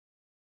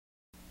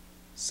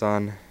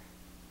Son,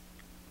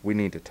 we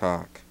need to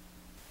talk.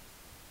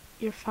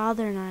 Your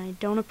father and I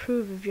don't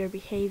approve of your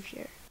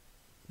behavior.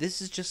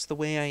 This is just the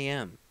way I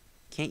am.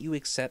 Can't you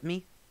accept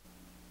me?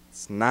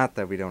 It's not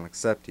that we don't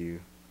accept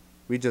you.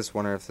 We just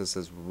wonder if this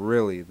is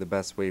really the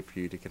best way for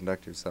you to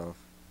conduct yourself.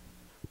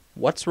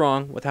 What's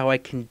wrong with how I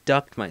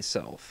conduct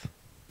myself?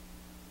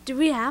 Do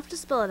we have to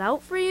spell it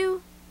out for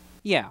you?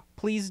 Yeah,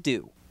 please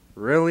do.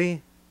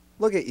 Really?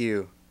 Look at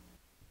you.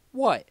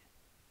 What?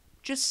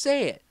 Just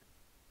say it.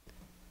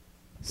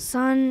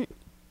 Son,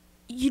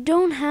 you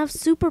don't have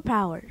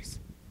superpowers.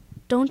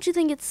 Don't you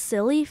think it's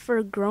silly for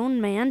a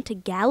grown man to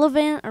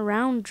gallivant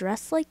around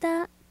dressed like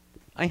that?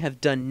 I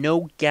have done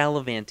no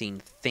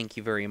gallivanting, thank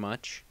you very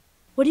much.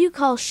 What do you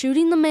call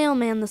shooting the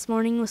mailman this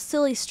morning with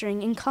silly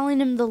string and calling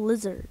him the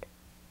lizard?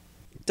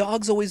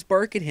 Dogs always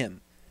bark at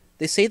him.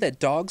 They say that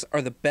dogs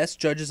are the best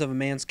judges of a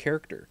man's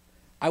character.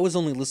 I was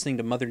only listening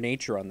to Mother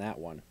Nature on that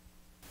one.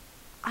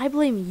 I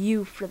blame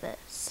you for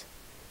this.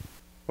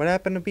 What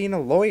happened to being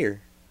a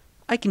lawyer?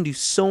 I can do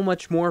so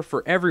much more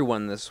for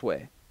everyone this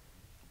way.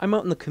 I'm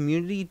out in the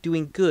community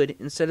doing good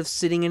instead of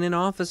sitting in an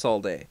office all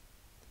day.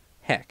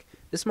 Heck,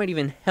 this might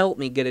even help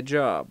me get a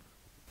job.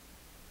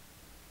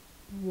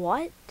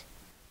 What?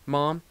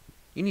 Mom,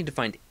 you need to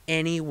find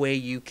any way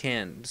you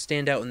can to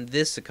stand out in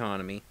this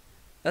economy.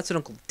 That's what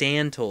Uncle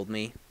Dan told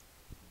me.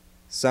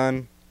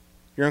 Son,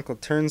 your uncle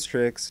turns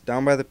tricks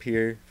down by the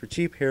pier for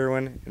cheap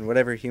heroin and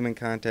whatever human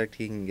contact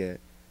he can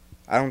get.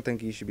 I don't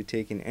think you should be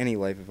taking any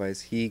life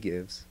advice he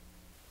gives.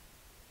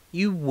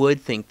 You would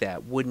think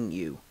that, wouldn't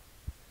you?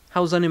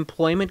 How's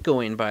unemployment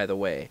going, by the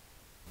way?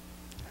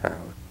 How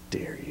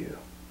dare you?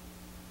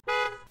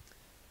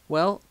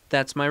 Well,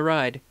 that's my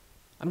ride.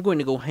 I'm going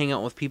to go hang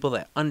out with people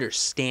that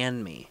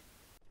understand me.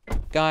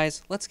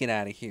 Guys, let's get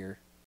out of here.